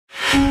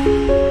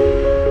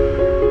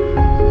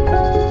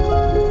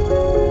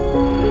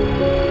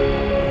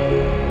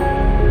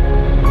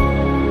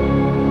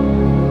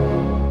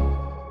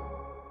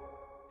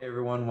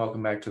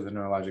Welcome back to the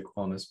Neurologic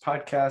Wellness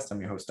Podcast. I'm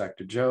your host,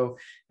 Dr. Joe,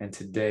 and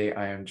today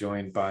I am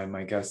joined by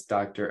my guest,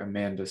 Dr.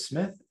 Amanda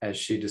Smith, as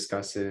she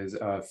discusses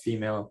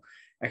female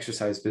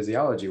exercise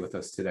physiology with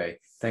us today.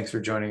 Thanks for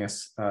joining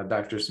us,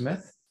 Dr.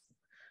 Smith.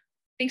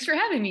 Thanks for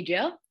having me,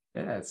 Joe.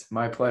 Yeah, it's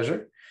my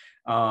pleasure.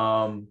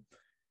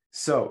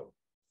 So,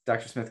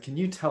 Dr. Smith, can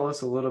you tell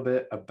us a little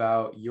bit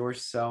about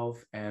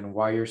yourself and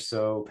why you're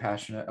so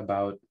passionate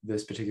about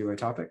this particular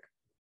topic?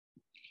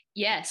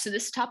 Yeah, so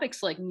this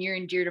topic's like near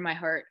and dear to my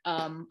heart.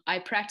 I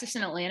practice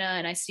in Atlanta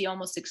and I see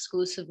almost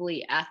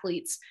exclusively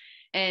athletes,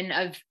 and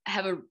I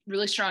have a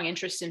really strong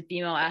interest in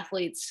female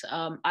athletes.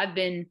 I've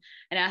been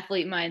an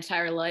athlete my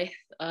entire life.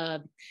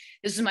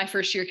 This is my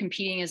first year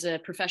competing as a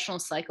professional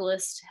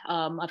cyclist.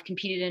 I've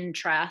competed in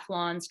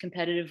triathlons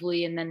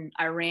competitively, and then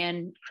I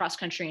ran cross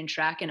country and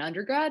track in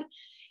undergrad.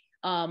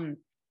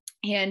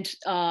 And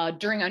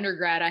during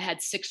undergrad, I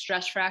had 6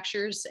 stress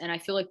fractures, and I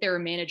feel like they were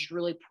managed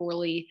really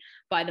poorly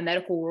by the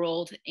medical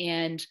world.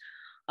 And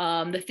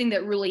the thing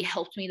that really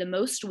helped me the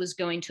most was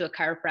going to a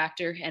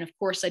chiropractor. And of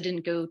course, I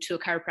didn't go to a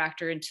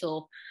chiropractor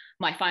until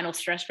my final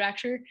stress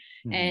fracture.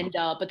 Mm-hmm. And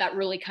but that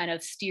really kind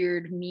of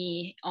steered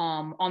me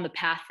on the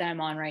path that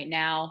I'm on right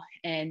now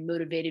and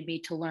motivated me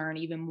to learn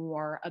even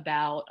more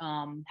about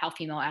how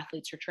female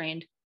athletes are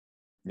trained.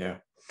 Yeah.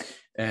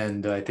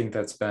 And I think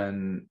that's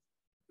been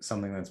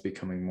something that's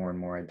becoming more and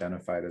more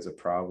identified as a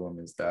problem,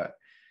 is that,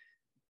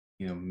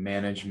 you know,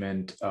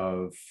 management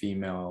of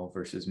female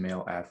versus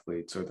male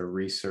athletes, or the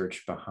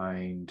research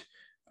behind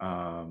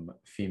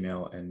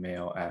female and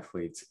male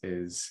athletes,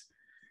 is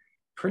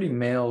pretty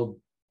male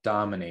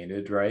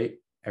dominated, right?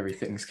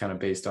 Everything's kind of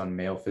based on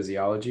male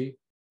physiology,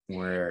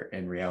 where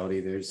in reality,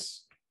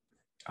 there's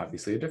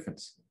obviously a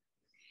difference.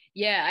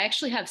 Yeah, I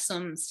actually have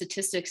some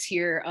statistics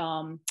here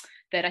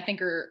that I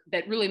think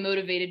that really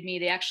motivated me.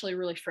 They actually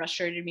really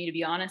frustrated me, to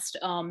be honest.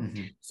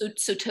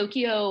 So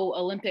Tokyo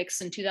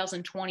Olympics in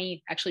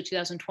 2020, actually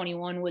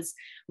 2021, was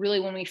really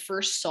when we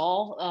first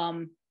saw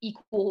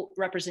equal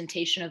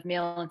representation of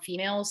male and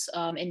females.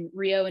 In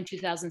Rio in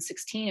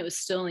 2016, it was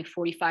still only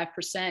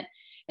 45%.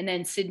 And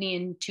then Sydney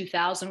in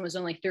 2000 was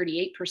only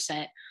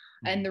 38%.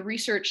 And the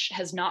research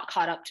has not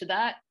caught up to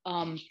that.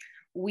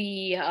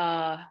 We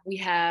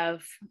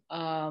have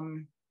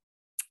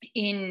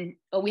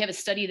a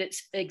study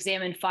that's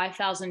examined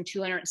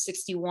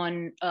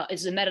 5,261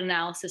 is a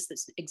meta-analysis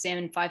that's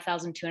examined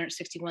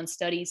 5,261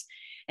 studies,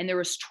 and there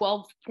was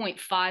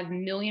 12.5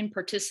 million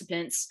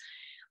participants,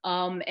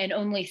 and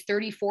only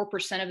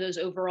 34% of those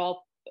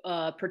overall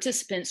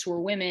participants were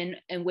women,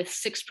 and with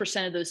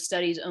 6% of those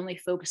studies only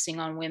focusing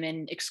on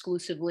women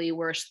exclusively,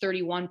 whereas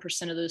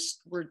 31% of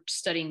those were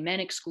studying men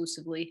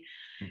exclusively.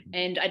 Mm-hmm.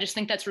 And I just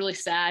think that's really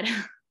sad.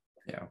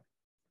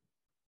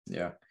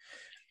 Yeah.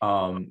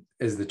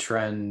 Is the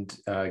trend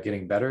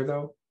getting better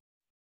though?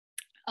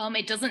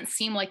 It doesn't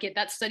seem like it.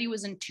 That study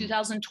was in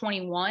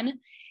 2021,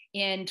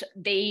 and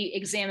they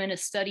examined a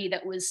study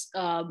that was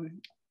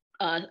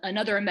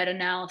another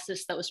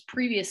meta-analysis that was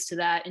previous to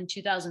that in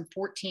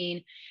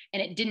 2014,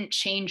 and it didn't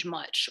change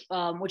much,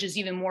 which is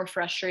even more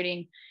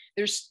frustrating.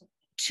 There's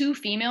 2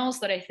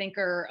 females that I think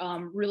are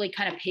really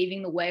kind of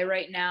paving the way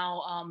right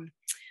now.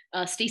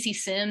 Stacey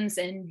Sims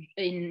in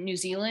New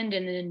Zealand,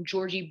 and then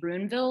Georgie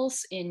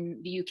Brunvils in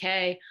the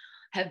UK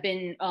have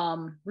been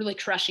really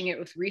crushing it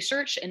with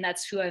research, and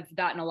that's who I've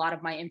gotten a lot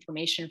of my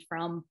information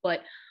from.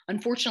 But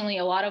unfortunately,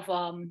 a lot of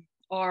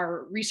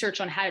our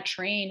research on how to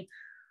train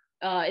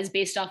is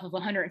based off of a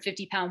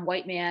 150-pound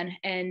white man,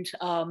 and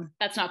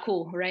that's not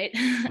cool, right?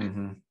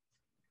 Mm-hmm.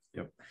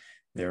 Yep.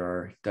 There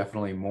are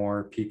definitely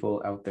more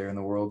people out there in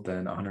the world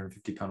than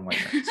 150-pound white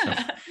men.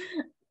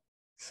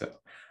 So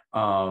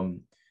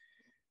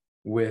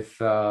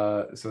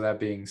that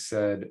being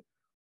said,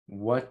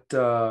 what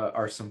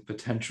are some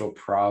potential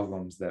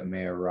problems that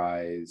may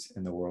arise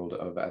in the world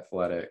of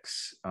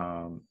athletics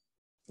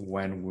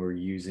when we're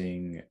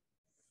using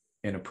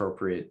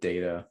inappropriate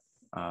data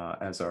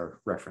as our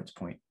reference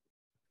point?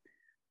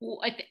 Well,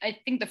 I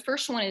think the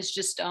first one is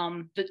just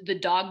the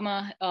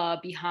dogma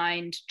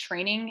behind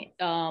training.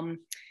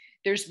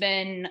 There's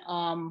been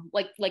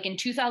like in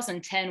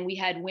 2010, we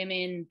had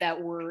women that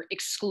were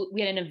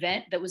we had an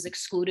event that was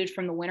excluded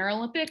from the Winter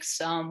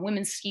Olympics.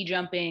 Women's ski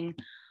jumping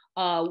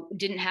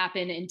didn't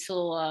happen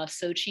until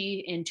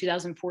Sochi in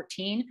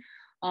 2014.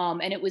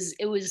 And it was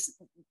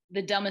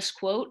the dumbest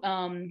quote.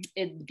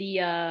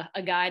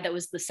 A guy that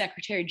was the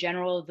Secretary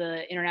General of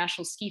the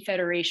International Ski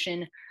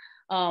Federation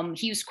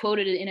He was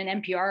quoted in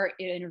an NPR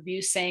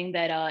interview saying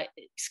that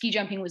ski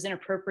jumping was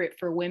inappropriate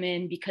for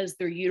women because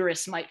their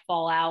uterus might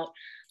fall out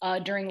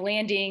during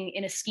landing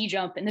in a ski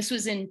jump. And this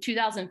was in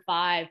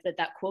 2005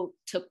 that quote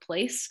took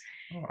place.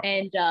 Oh.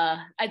 And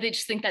I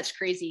just think that's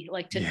crazy,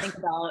 like to think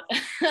about.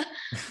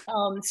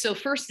 So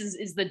first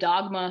is the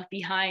dogma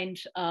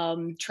behind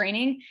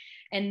training.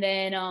 And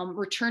then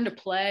return to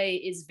play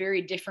is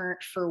very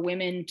different for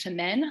women to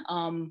men.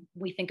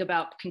 We think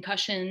about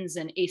concussions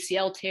and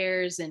ACL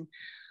tears and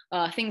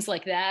things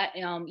like that.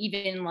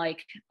 Even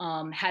like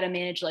how to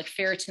manage like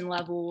ferritin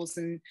levels,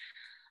 and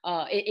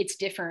it's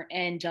different.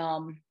 And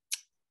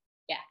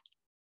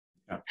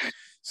yeah.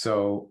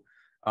 So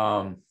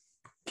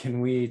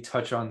can we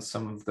touch on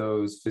some of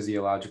those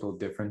physiological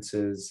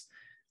differences?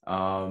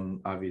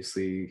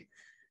 Obviously,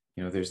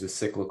 there's the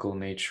cyclical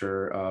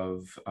nature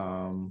of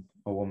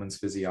a woman's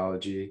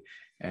physiology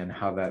and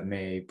how that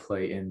may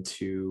play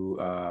into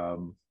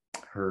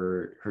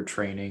her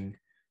training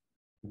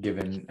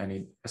given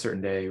a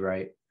certain day,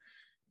 right?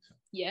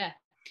 Yeah.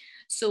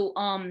 So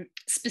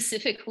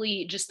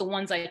specifically, just the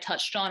ones I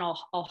touched on,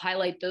 I'll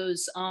highlight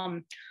those.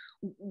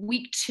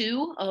 Week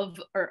 2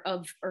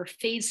 or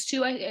phase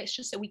 2, I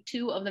should say week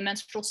 2 of the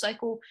menstrual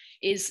cycle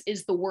is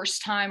the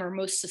worst time or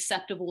most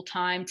susceptible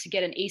time to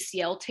get an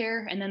ACL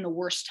tear, and then the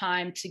worst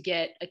time to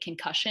get a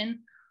concussion.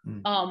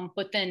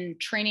 But then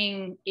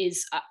training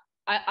is,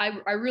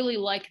 I really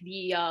like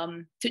the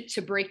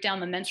to break down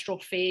the menstrual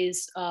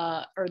phase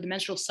or the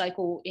menstrual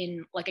cycle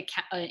in like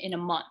in a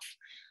month.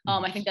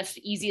 I think that's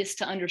the easiest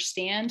to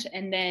understand.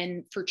 And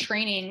then for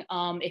training,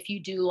 if you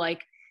do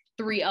like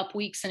 3 up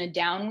weeks and a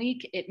down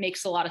week, it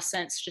makes a lot of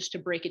sense just to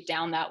break it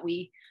down that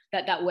way,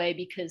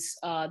 because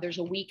there's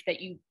a week that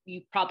you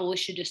probably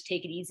should just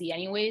take it easy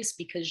anyways,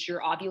 because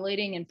you're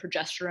ovulating, and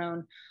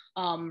progesterone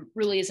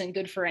really isn't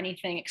good for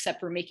anything except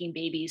for making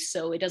babies.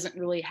 So it doesn't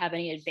really have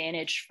any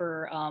advantage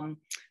for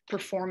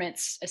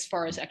performance as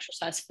far as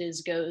exercise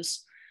phys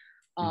goes.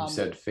 You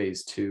said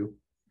phase 2?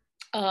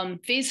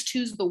 Phase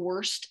 2 is the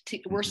worst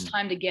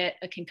time to get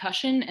a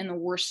concussion, and the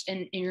worst,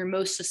 and you're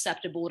most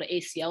susceptible to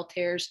ACL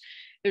tears.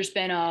 There's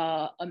been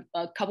a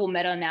couple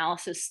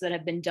meta-analysis that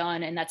have been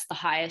done, and that's the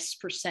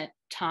highest percent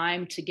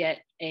time to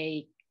get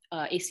a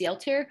ACL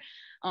tear.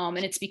 And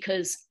it's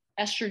because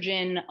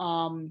estrogen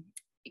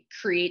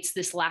creates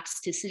this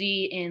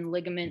elasticity in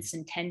ligaments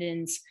and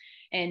tendons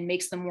and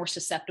makes them more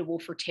susceptible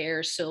for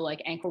tears. So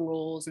like ankle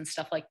rolls and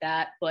stuff like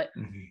that. But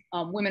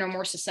women are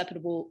more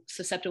susceptible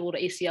to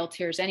ACL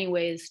tears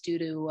anyways, due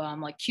to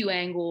like Q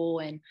angle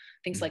and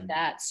things like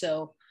that.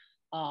 So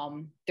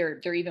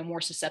they're even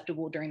more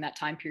susceptible during that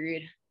time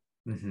period.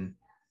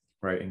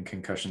 Right. And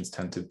concussions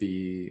tend to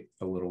be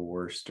a little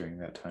worse during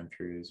that time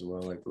period as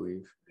well, I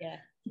believe. Yeah.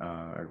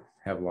 Or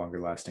have longer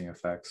lasting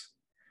effects.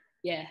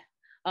 Yeah.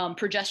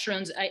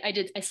 Progesterone's,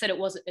 I said it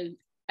wasn't,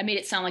 I made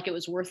it sound like it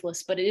was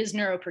worthless, but it is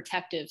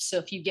neuroprotective. So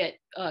if you get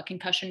a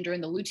concussion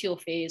during the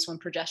luteal phase when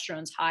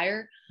progesterone's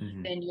higher,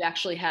 then you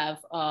actually have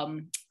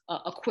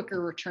a quicker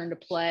return to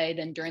play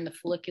than during the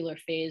follicular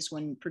phase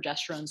when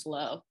progesterone's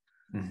low.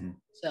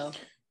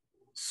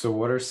 So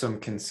what are some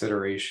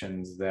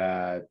considerations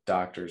that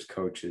doctors,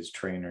 coaches,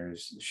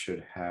 trainers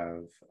should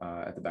have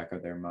at the back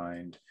of their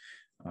mind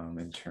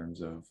in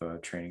terms of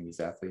training these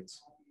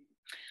athletes?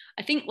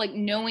 I think like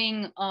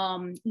knowing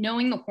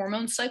the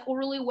hormone cycle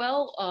really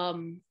well,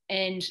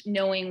 and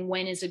knowing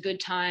when is a good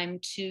time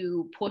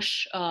to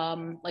push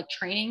like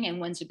training and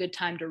when's a good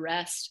time to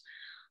rest.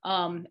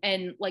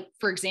 And like,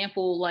 for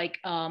example, like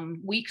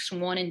weeks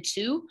 1 and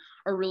 2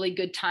 are really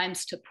good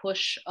times to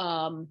push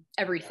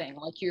everything.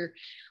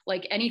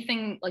 Like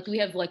anything, like we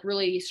have like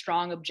really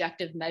strong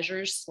objective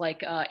measures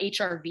like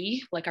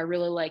HRV. Like I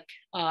really like,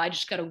 I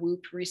just got a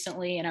Whoop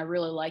recently and I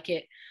really like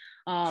it.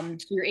 So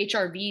your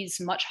HRV is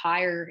much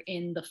higher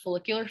in the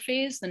follicular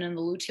phase than in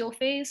the luteal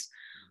phase.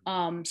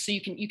 So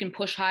you can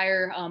push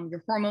higher.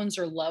 Your hormones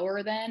are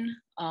lower then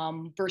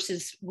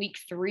versus week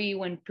 3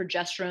 when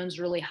progesterone's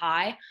really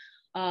high.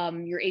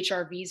 Your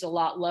HRV is a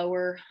lot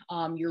lower.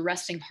 Your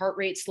resting heart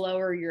rate's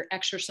lower. Your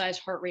exercise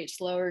heart rate's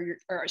lower.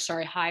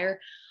 Higher.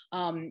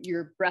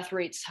 Your breath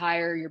rate's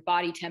higher. Your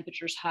body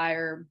temperature's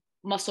higher.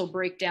 Muscle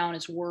breakdown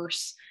is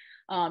worse.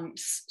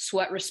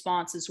 Sweat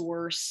response is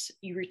worse.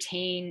 You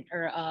retain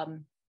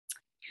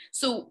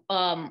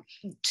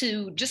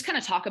to just kind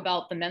of talk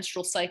about the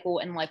menstrual cycle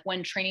and like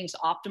when training is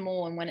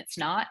optimal and when it's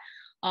not.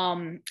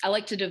 I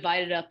like to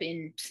divide it up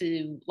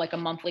into like a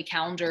monthly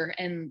calendar.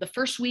 And the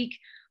first week,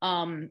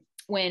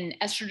 when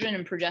estrogen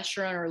and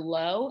progesterone are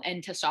low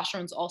and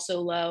testosterone's also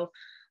low,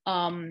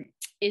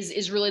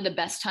 is really the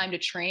best time to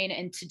train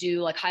and to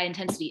do like high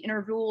intensity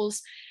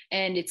intervals.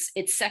 And it's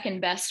second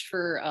best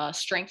for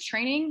strength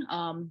training.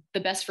 The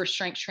best for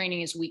strength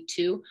training is week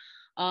 2.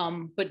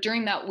 But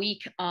during that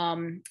week,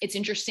 it's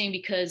interesting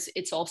because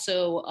it's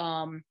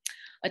also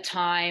a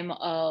time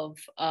of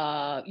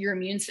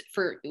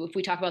if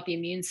we talk about the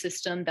immune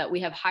system, that we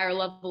have higher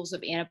levels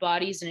of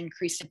antibodies and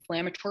increased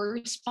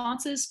inflammatory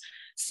responses.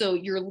 So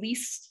you're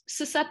least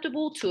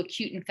susceptible to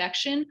acute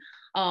infection.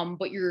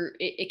 but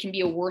it can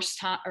be a worse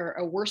time or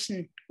a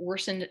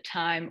worsened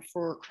time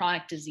for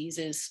chronic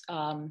diseases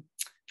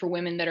for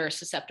women that are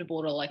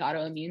susceptible to like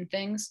autoimmune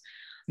things.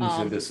 You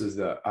said this is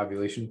the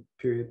ovulation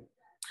period?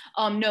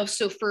 No,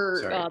 so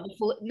for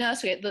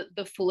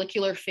the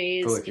follicular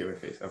phase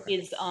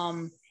okay.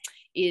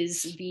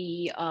 is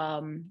the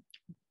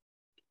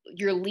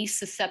you're least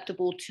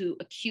susceptible to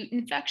acute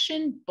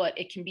infection, but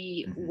it can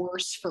be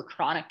worse for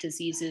chronic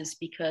diseases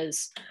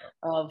because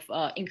of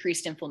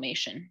increased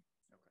inflammation.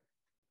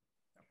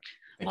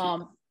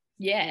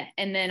 Yeah,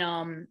 and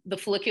then the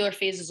follicular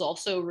phase is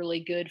also really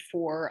good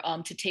for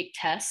to take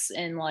tests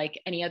and like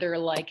any other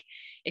like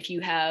if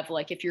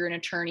you're an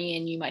attorney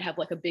and you might have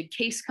like a big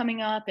case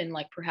coming up and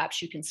like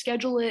perhaps you can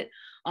schedule it.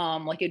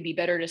 Like it'd be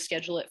better to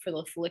schedule it for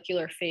the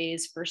follicular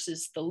phase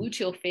versus the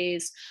luteal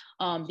phase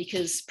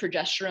because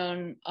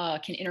progesterone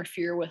can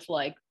interfere with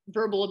like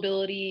verbal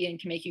ability and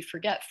can make you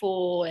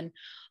forgetful and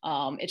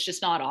it's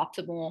just not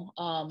optimal.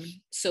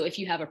 So if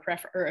you have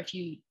if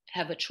you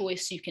have a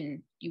choice, you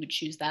would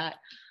choose that.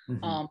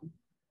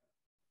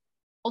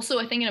 Also,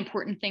 I think an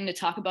important thing to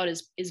talk about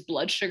is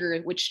blood sugar,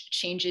 which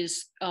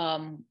changes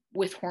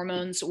with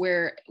hormones,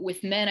 where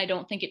with men, I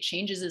don't think it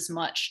changes as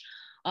much.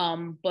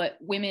 But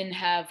women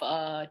have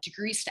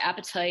decreased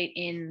appetite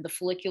in the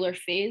follicular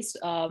phase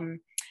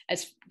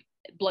as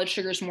blood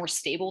sugar is more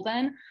stable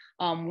then.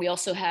 We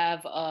also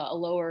have a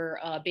lower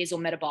basal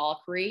metabolic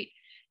rate.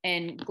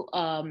 And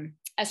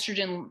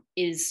estrogen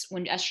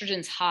when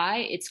estrogen's high,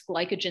 it's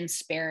glycogen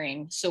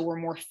sparing. So we're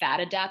more fat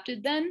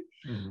adapted then,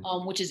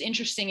 which is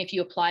interesting if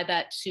you apply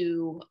that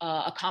to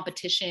a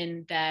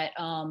competition that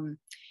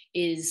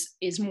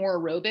is more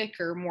aerobic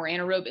or more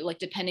anaerobic, like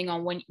depending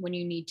on when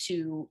you need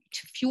to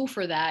fuel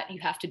for that,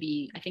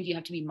 I think you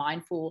have to be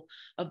mindful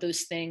of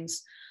those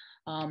things.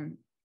 And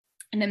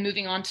then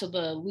moving on to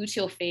the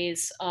luteal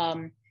phase,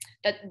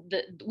 that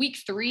the week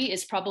 3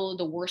 is probably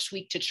the worst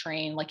week to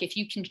train. Like if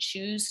you can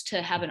choose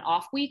to have an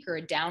off week or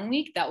a down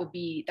week, that would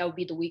be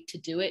the week to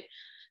do it.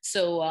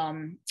 So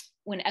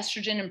when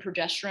estrogen and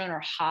progesterone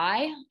are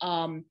high,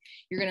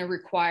 you're going to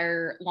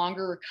require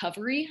longer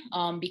recovery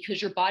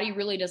because your body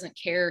really doesn't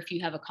care if you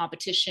have a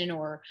competition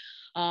or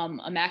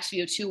a max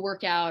VO2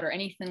 workout or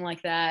anything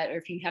like that, or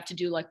if you have to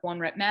do like 1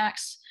 rep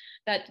max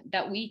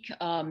that week.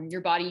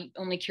 Your body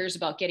only cares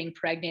about getting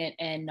pregnant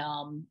and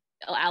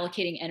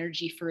allocating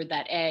energy for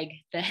that egg.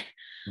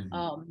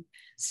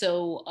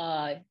 So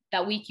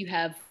that week you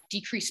have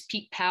decreased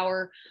peak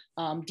power,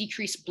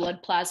 decreased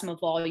blood plasma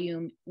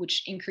volume,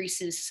 which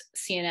increases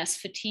CNS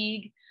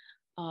fatigue.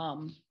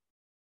 And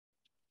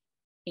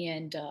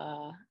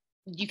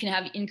you can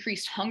have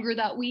increased hunger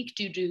that week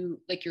due to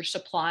like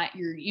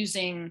you're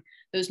using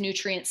those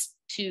nutrients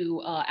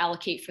to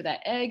allocate for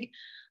that egg.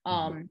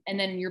 And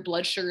then your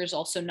blood sugar is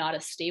also not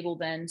as stable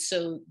then.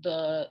 So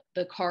the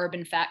carb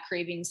and fat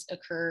cravings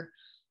occur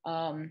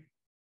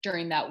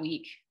during that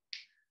week.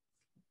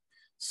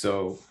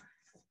 So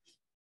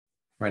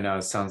right now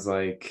it sounds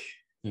like,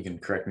 you can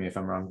correct me if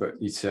I'm wrong,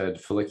 but you said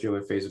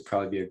follicular phase would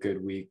probably be a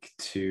good week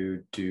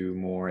to do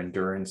more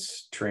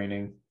endurance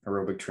training,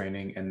 aerobic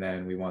training. And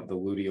then we want the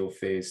luteal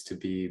phase to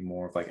be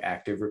more of like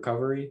active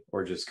recovery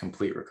or just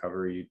complete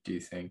recovery, do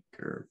you think?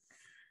 Or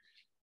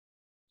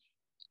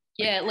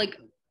yeah, like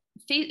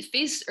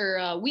phase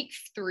or week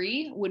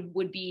 3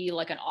 would be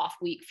like an off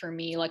week for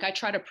me. Like I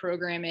try to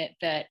program it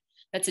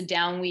that's a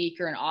down week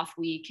or an off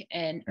week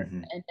and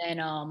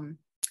then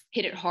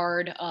hit it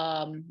hard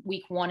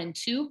week 1 and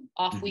 2,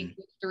 off week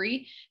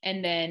 3,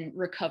 and then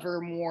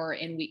recover more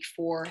in week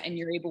 4, and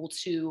you're able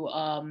to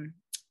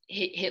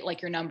hit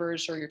like your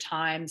numbers or your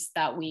times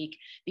that week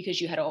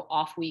because you had an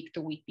off week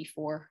the week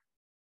before.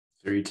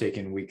 So are you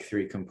taking week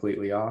 3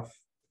 completely off?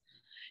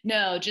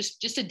 No,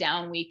 just a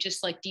down week,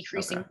 just like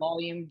decreasing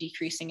volume,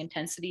 decreasing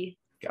intensity.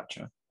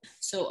 Gotcha.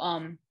 So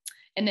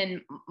and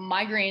then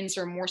migraines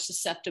are more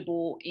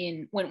susceptible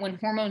when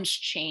hormones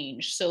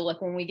change. So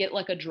like when we get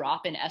like a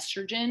drop in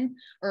estrogen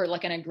or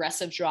like an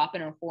aggressive drop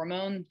in a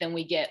hormone, then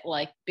we get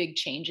like big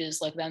changes.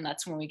 Like then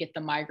that's when we get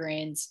the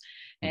migraines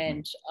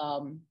and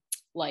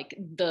like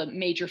the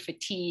major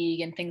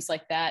fatigue and things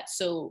like that.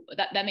 So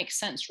that makes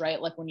sense,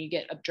 right? Like when you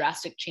get a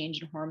drastic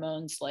change in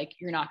hormones, like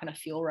you're not going to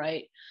feel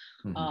right.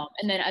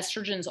 And then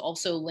estrogen is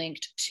also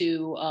linked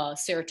to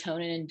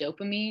serotonin and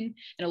dopamine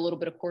and a little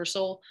bit of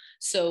cortisol.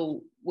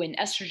 So when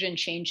estrogen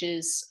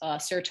changes,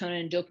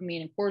 serotonin and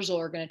dopamine and cortisol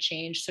are going to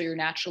change. So you're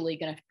naturally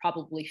going to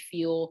probably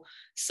feel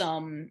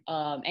some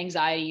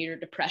anxiety or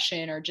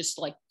depression or just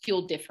like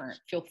feel different,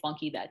 feel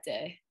funky that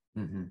day.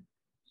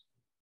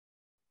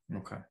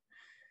 Okay.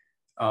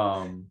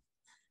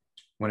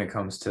 When it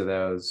comes to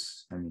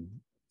those,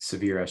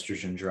 severe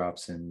estrogen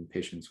drops in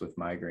patients with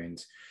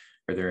migraines,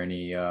 are there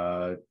any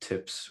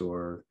tips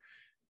or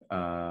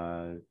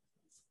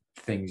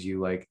things you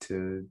like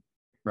to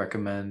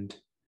recommend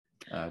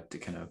to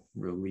kind of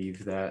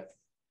relieve that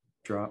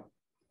drop?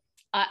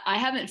 I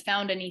haven't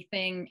found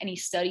any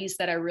studies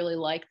that I really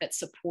like that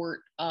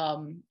support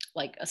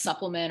like a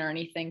supplement or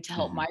anything to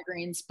help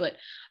migraines. But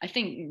I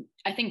think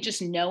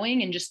just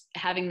knowing and just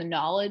having the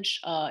knowledge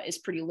is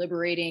pretty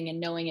liberating, and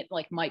knowing it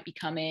like might be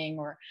coming,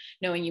 or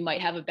knowing you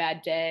might have a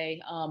bad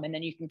day, and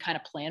then you can kind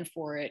of plan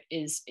for it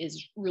is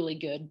really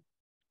good.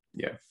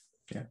 Yeah.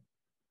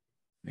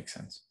 Makes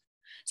sense.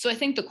 So I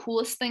think the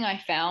coolest thing I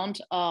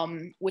found,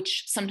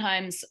 which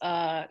sometimes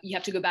you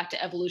have to go back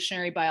to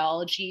evolutionary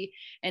biology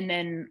and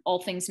then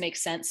all things make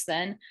sense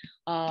then,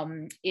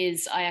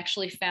 is I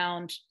actually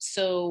found,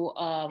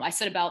 I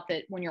said about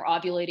that when you're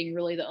ovulating,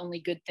 really the only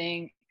good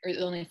thing, or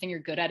the only thing you're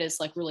good at is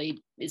like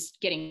really is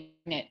getting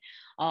it.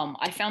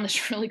 I found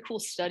this really cool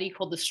study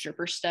called the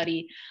stripper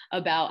study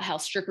about how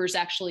strippers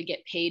actually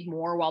get paid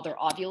more while they're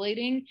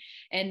ovulating.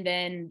 And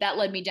then that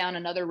led me down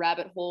another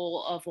rabbit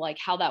hole of like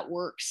how that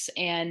works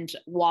and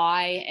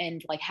why,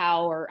 and like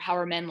how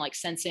are men like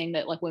sensing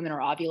that like women are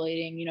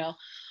ovulating, you know?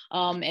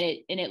 And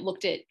it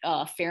looked at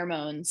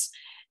pheromones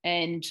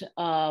and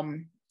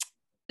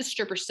the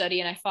stripper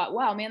study, and I thought,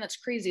 wow, man, that's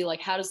crazy.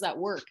 Like, how does that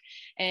work?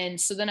 And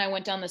so then I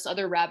went down this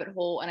other rabbit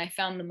hole and I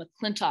found the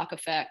McClintock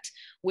effect,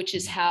 which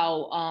is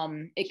how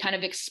it kind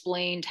of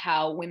explained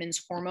how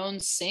women's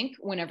hormones sync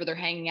whenever they're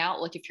hanging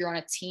out. Like if you're on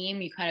a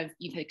team,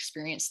 you've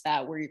experienced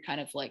that where you're kind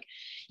of like,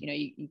 you know,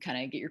 you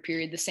kind of get your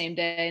period the same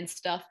day and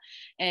stuff.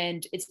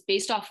 And it's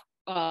based off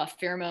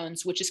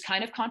pheromones, which is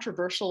kind of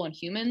controversial in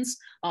humans.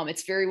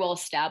 It's very well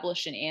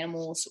established in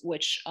animals,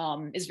 which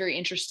is very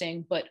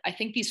interesting. But I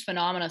think these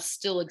phenomena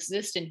still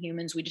exist in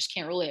humans. We just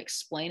can't really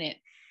explain it.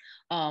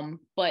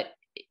 But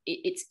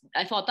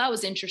I thought that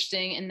was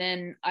interesting. And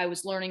then I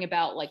was learning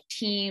about like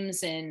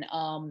teams and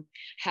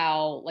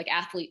how like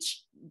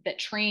athletes that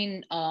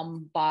train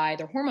by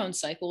their hormone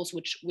cycles,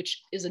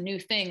 which is a new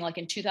thing. Like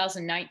in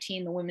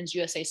 2019, the women's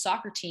USA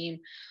soccer team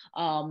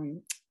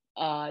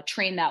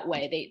train that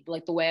way. They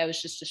like the way I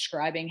was just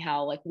describing,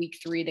 how like week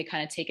 3 they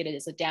kind of take it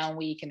as a down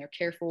week and they're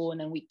careful, and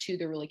then week 2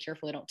 they're really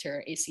careful they don't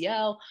tear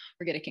ACL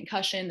or get a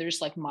concussion. They're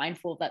just like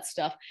mindful of that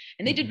stuff,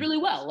 and they did really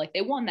well. Like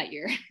they won that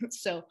year.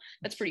 So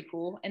that's pretty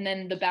cool. And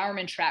then the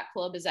Bowerman Track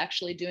Club is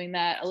actually doing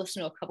that. I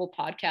listened to a couple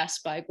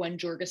podcasts by Gwen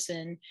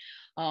Jorgensen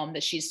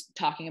that she's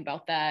talking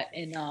about that,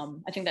 and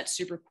I think that's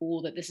super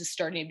cool that this is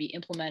starting to be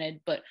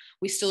implemented, but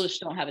we still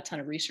just don't have a ton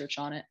of research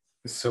on it.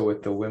 So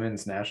with the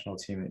women's national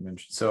team that you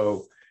mentioned,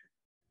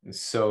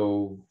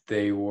 so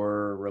they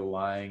were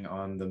relying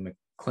on the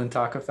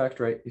McClintock effect,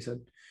 right? You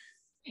said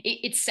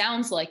it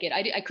sounds like it.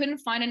 I couldn't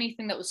find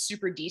anything that was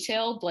super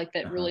detailed, like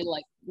that really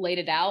like laid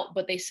it out,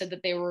 but they said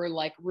that they were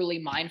like really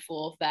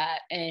mindful of that.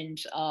 And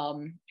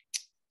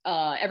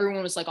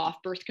everyone was like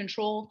off birth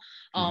control,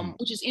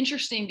 which is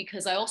interesting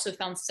because I also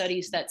found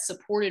studies that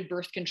supported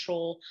birth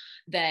control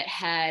that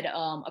had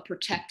a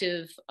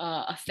protective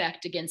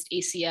effect against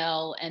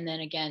ACL and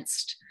then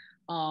against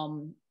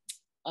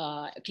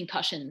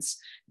concussions,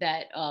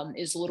 that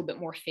is a little bit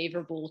more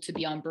favorable to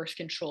be on birth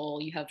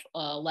control. You have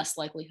less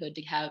likelihood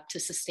to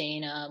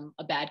sustain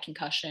a bad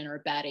concussion or a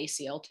bad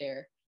ACL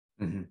tear.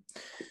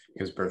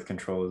 Because birth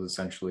control is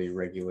essentially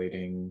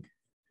regulating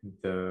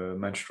the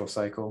menstrual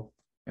cycle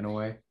in a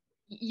way.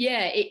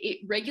 Yeah,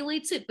 it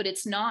regulates it, but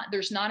there's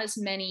not as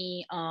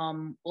many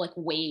like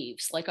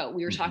waves. Like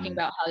we were talking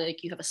about how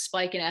like you have a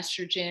spike in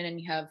estrogen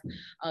and you have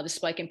the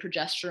spike in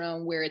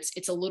progesterone, where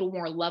it's a little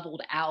more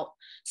leveled out.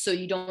 So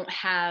you don't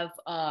have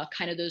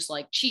kind of those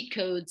like cheat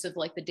codes of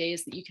like the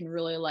days that you can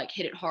really like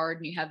hit it hard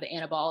and you have the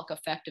anabolic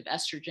effect of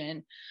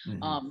estrogen.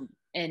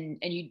 And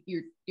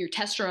your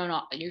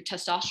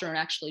testosterone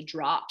actually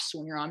drops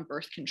when you're on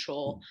birth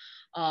control,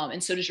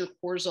 and so does your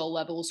cortisol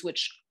levels,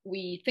 which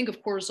we think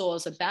of cortisol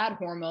as a bad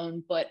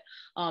hormone, but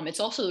it's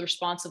also the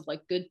response of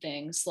like good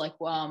things. Like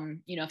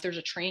you know, if there's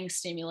a training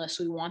stimulus,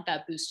 we want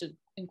that boosted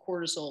in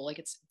cortisol. Like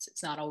it's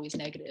not always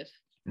negative.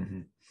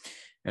 And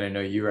I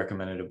know you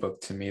recommended a book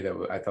to me that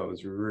I thought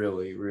was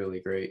really, really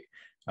great,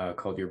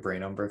 called Your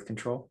Brain on Birth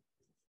Control,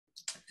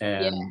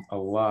 and a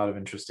lot of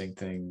interesting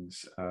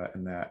things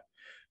in that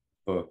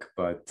book.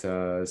 But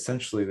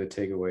essentially the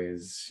takeaway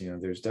is, you know,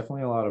 there's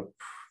definitely a lot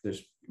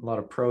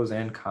of pros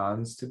and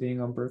cons to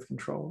being on birth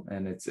control,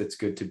 and it's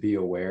good to be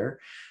aware.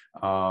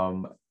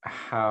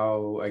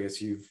 How, I guess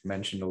you've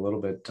mentioned a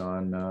little bit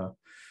on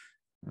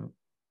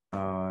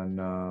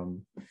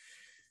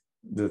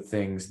the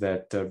things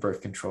that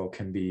birth control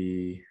can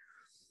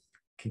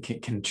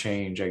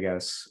change, I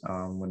guess,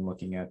 when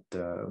looking at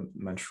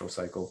menstrual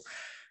cycle.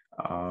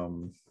 I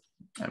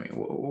mean,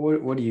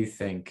 what do you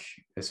think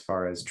as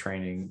far as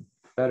training?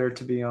 Better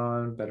to be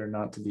on, better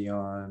not to be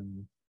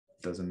on?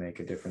 Doesn't make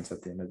a difference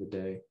at the end of the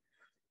day.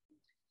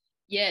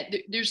 Yeah,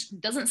 there's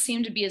doesn't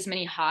seem to be as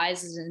many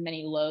highs as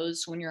many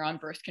lows when you're on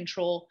birth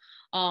control.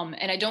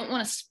 And I don't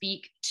want to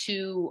speak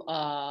too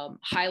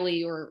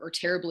highly or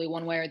terribly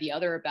one way or the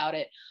other about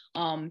it,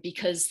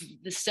 because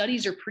the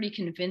studies are pretty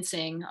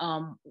convincing.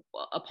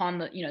 Upon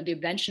the the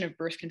invention of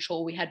birth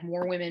control, we had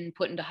more women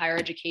put into higher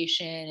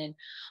education,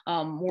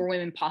 and more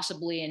women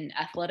possibly in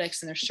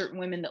athletics. And there's certain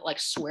women that like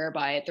swear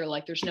by it. They're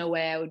like, there's no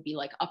way I would be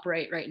like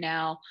upright right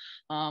now.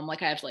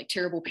 Like I have like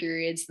terrible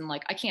periods, and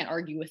like I can't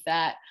argue with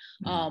that.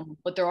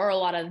 But there are a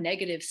lot of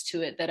negatives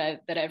to it that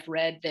I've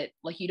read, that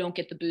like you don't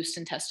get the boost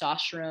in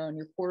testosterone,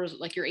 your cortisol,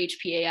 like your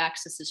HPA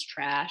axis is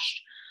trashed,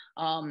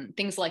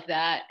 things like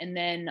that. And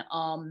then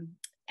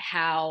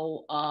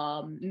how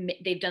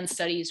they've done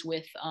studies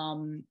with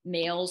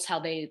males, how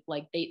they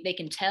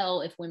can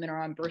tell if women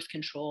are on birth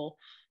control,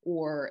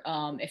 or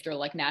if they're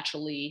like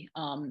naturally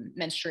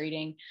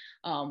menstruating,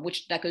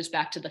 which that goes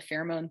back to the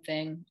pheromone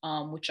thing,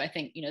 which I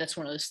think, that's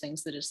one of those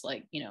things that is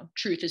like,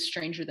 truth is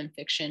stranger than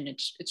fiction.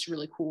 It's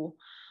really cool.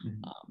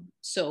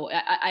 So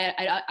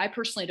I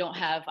personally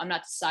I'm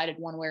not decided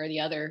one way or the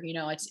other.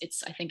 I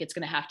think it's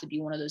going to have to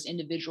be one of those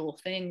individual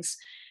things.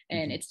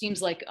 And it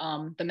seems like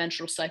the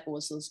menstrual cycle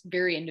is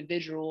very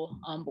individual,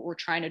 but we're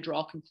trying to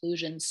draw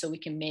conclusions so we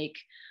can make,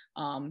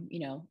 we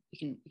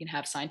can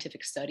have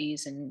scientific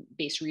studies and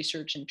base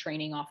research and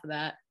training off of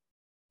that.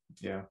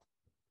 Yeah.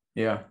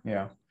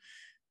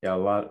 A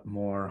lot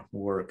more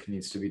work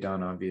needs to be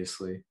done,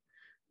 obviously,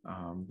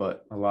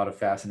 but a lot of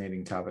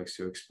fascinating topics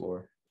to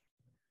explore.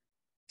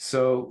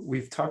 So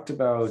we've talked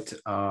about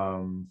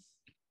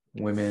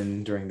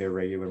women during their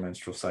regular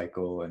menstrual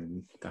cycle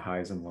and the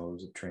highs and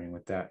lows of training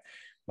with that.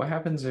 What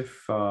happens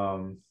if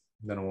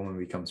then a woman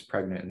becomes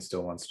pregnant and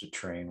still wants to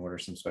train? What are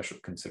some special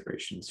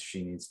considerations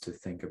she needs to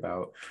think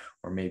about?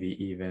 Or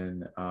maybe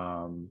even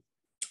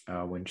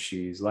when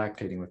she's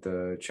lactating with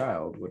a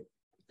child, what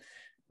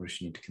does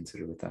she need to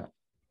consider with that?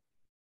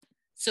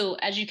 So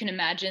as you can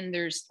imagine,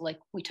 there's, like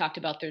we talked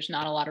about, there's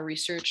not a lot of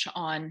research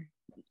on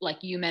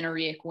like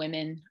eumenorrheic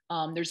women.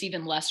 There's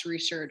even less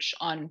research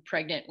on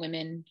pregnant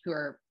women who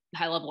are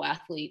high level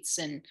athletes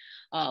and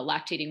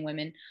lactating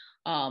women,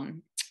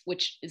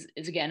 which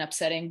is again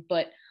upsetting.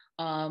 But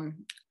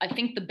I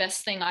think the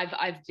best thing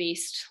I've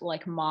based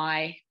like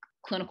my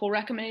clinical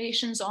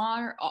recommendations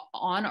are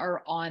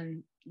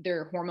on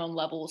their hormone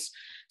levels.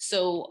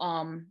 So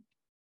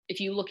if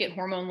you look at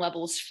hormone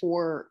levels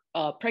for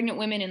pregnant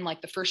women in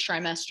like the first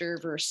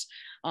trimester versus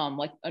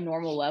like a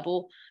normal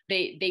level,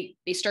 they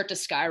start to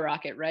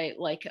skyrocket, right?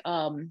 Like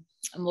I'm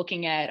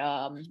looking at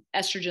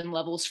estrogen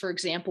levels, for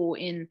example,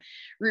 in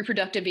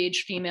reproductive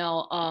age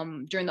female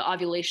during the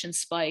ovulation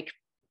spike,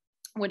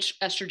 which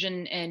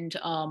estrogen and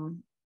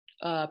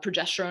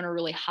progesterone are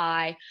really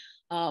high.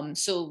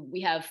 So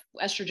we have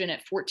estrogen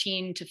at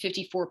 14 to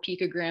 54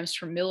 picograms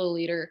per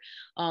milliliter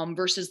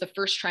versus the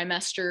first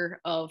trimester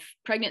of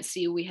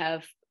pregnancy, we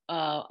have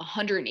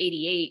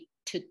 188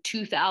 to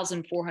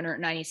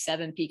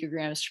 2,497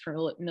 picograms per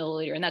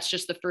milliliter. And that's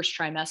just the first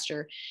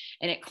trimester.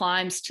 And it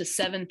climbs to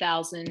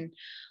 7,000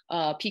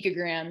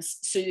 picograms.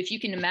 So if you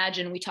can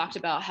imagine, we talked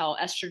about how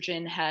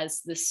estrogen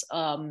has this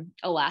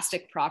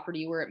elastic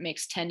property where it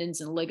makes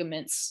tendons and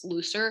ligaments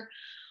looser.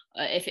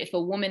 If a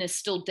woman is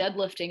still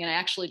deadlifting, and I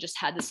actually just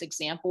had this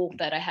example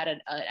that I had an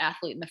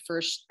athlete in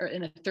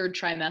the third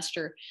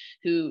trimester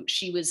who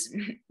she was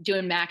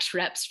doing max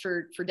reps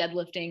for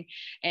deadlifting,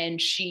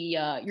 and she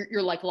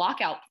your like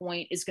lockout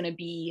point is going to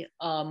be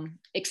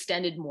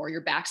extended more.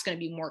 Your back's going to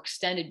be more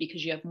extended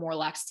because you have more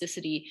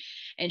elasticity.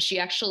 And she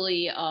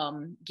actually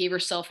gave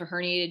herself a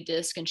herniated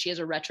disc, and she has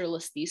a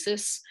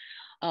retrolisthesis.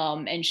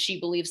 And she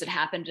believes it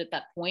happened at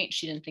that point.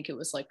 She didn't think it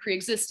was like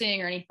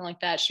pre-existing or anything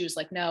like that. She was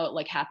like, no, it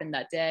like happened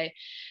that day.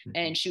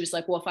 And she was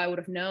like, well, if I would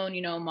have known,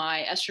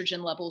 my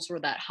estrogen levels were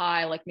that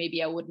high, like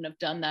maybe I wouldn't have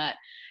done that.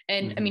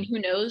 And I mean, who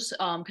knows?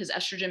 Because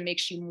estrogen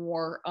makes you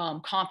more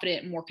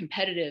confident and more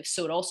competitive.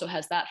 So it also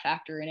has that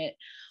factor in it.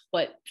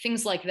 But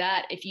things like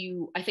that,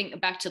 I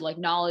think back to like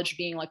knowledge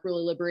being like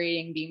really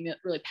liberating, being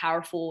really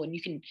powerful, and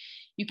you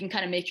can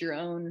kind of make your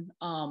own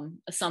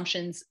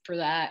assumptions for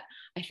that.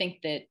 I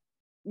think that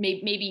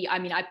maybe I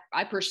mean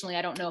I personally,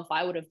 I don't know if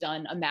I would have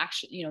done a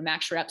max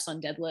reps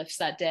on deadlifts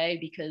that day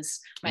because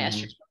my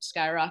estrogen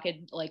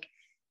skyrocketed. Like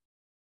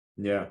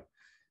yeah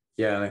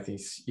And I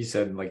think you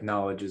said like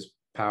knowledge is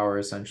power,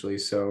 essentially.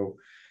 So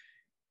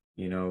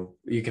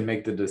you can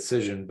make the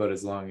decision, but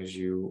as long as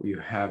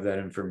you have that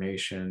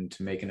information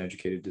to make an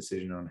educated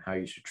decision on how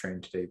you should train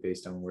today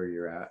based on where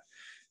you're at,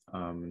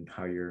 and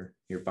how your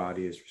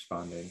body is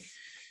responding.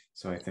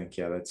 So I think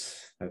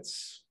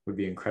that's would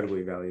be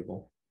incredibly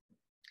valuable.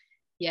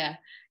 Yeah.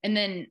 And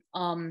then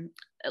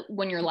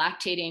when you're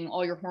lactating,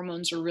 all your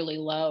hormones are really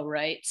low,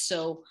 right?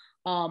 So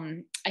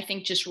I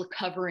think just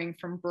recovering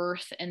from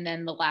birth and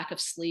then the lack of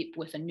sleep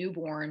with a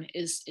newborn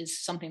is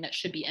something that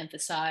should be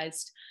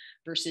emphasized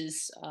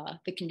versus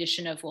the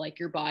condition of like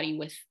your body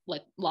with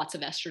like lots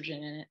of estrogen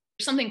in it.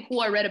 Something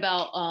cool I read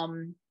about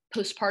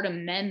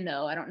postpartum men,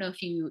 though. I don't know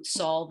if you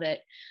saw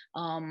that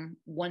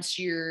once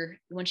you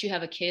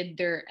have a kid,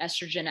 their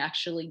estrogen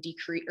actually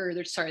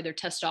their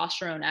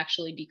testosterone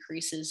actually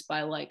decreases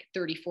by like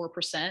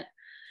 34%.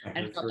 I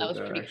I've thought that heard was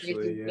that pretty actually.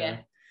 crazy. Yeah. Yeah.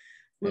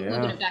 Moving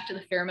Yeah. it back to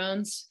the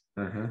pheromones.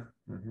 Uh-huh.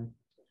 Uh-huh.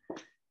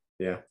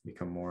 Yeah.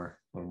 Become a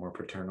little more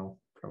paternal,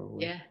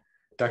 probably. Yeah.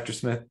 Dr.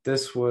 Smith,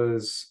 this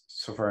was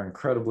so far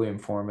incredibly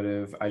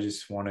informative. I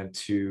just wanted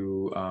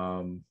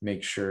to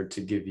make sure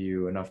to give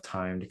you enough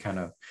time to kind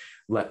of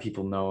let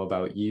people know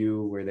about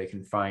you, where they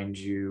can find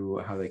you,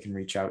 how they can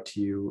reach out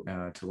to you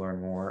to learn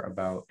more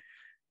about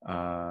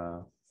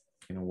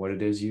what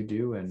it is you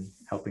do and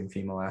helping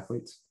female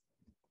athletes.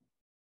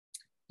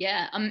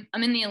 Yeah, I'm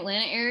in the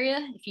Atlanta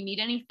area. If you need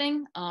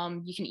anything,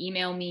 you can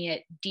email me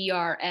at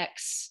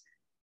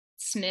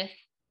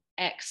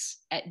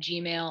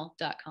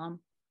drxsmithx@gmail.com.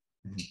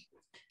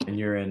 And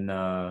you're in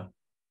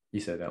you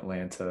said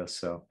Atlanta,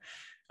 so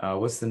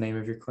what's the name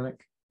of your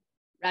clinic?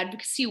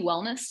 Advocacy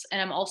Wellness,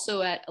 and I'm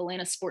also at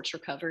Atlanta Sports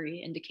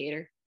Recovery in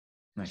Decatur.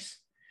 Nice.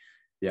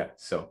 Yeah,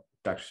 so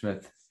Dr.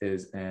 Smith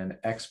is an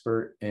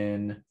expert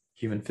in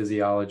human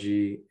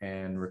physiology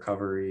and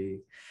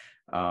recovery,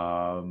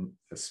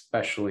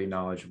 especially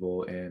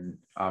knowledgeable in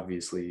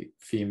obviously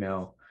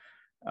female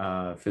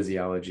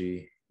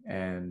physiology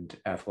and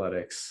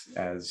athletics,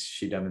 as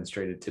she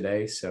demonstrated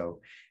today. So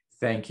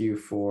thank you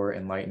for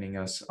enlightening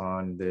us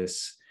on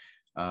this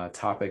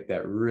topic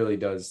that really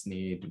does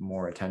need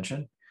more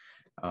attention.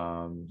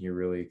 You're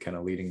really kind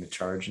of leading the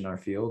charge in our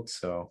field,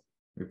 so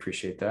we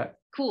appreciate that.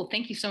 Cool.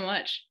 Thank you so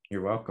much.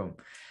 You're welcome.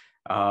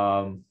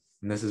 And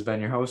this has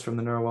been your host from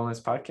the Neuro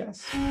Wellness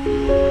Podcast.